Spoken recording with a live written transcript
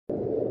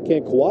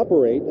can't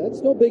cooperate,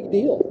 that's no big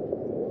deal.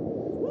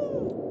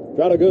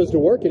 Dorado goes to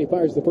work, and he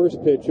fires the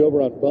first pitch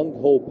over on Bung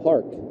Ho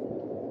Park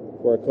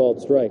for a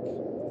called strike.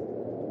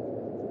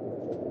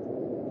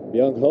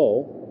 Byung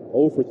Ho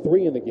 0 for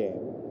 3 in the game.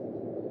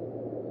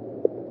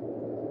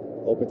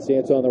 Open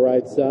stance on the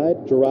right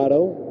side.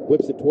 Dorado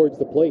whips it towards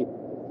the plate.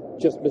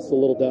 Just missed a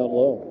little down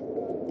low.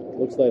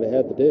 Looks like it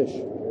had the dish.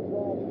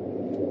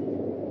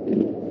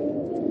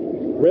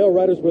 Rail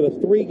Riders with a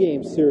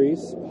 3-game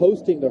series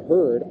hosting the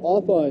Herd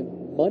off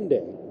on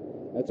Monday.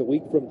 That's a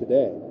week from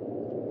today.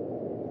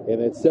 And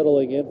then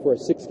settling in for a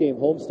 6-game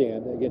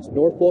homestand against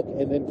Norfolk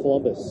and then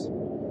Columbus.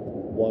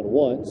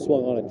 1-1,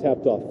 swung on and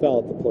tapped off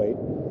foul at the plate.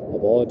 A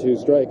ball and 2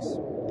 strikes.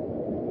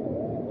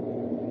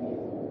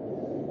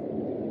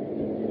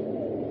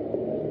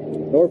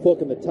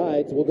 Norfolk and the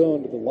Tides will go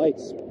into the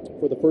lights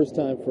for the first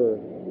time for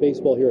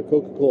baseball here at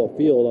Coca-Cola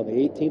Field on the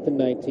 18th and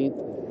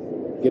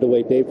 19th.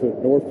 Getaway day for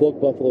Norfolk.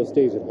 Buffalo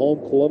stays at home.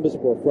 Columbus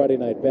for a Friday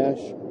night bash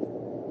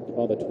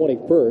on the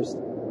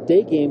 21st.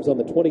 Day games on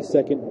the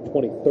 22nd and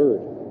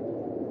 23rd.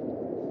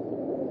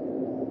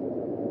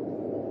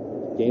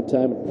 Game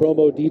time and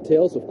promo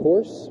details, of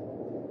course,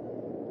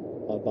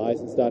 on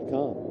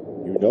Bisons.com.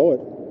 You know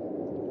it.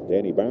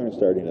 Danny Barnes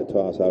starting to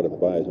toss out of the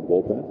Bison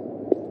bullpen.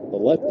 The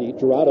lefty,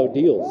 Dorado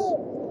deals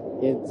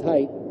in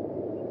tight.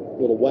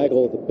 Little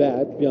waggle of the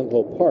bat. Byung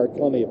Ho Park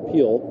on the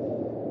appeal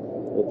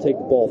will take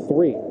the ball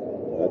 3.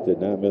 That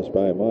did not miss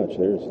by much.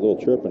 There's a little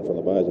chirping from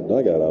the Bison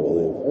dugout, I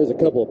believe. There's a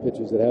couple of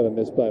pitches that haven't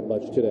missed by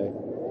much today.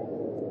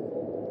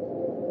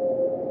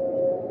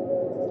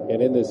 And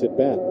in this at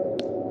bat,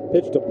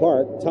 pitch to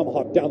Park,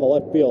 tomahawk down the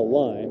left field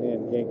line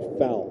and yanked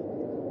foul.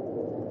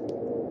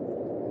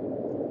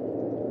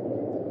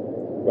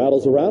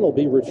 Rattles around, will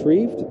be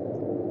retrieved.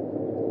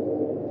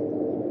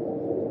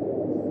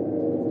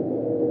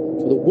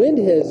 So the wind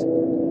has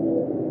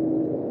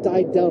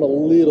died down a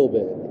little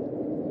bit.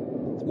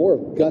 It's more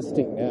of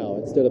gusting now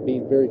instead of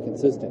being very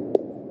consistent.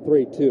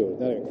 3-2,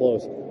 not even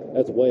close.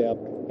 That's way up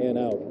and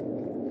out.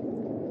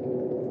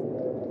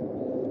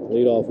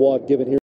 Leadoff walk given here.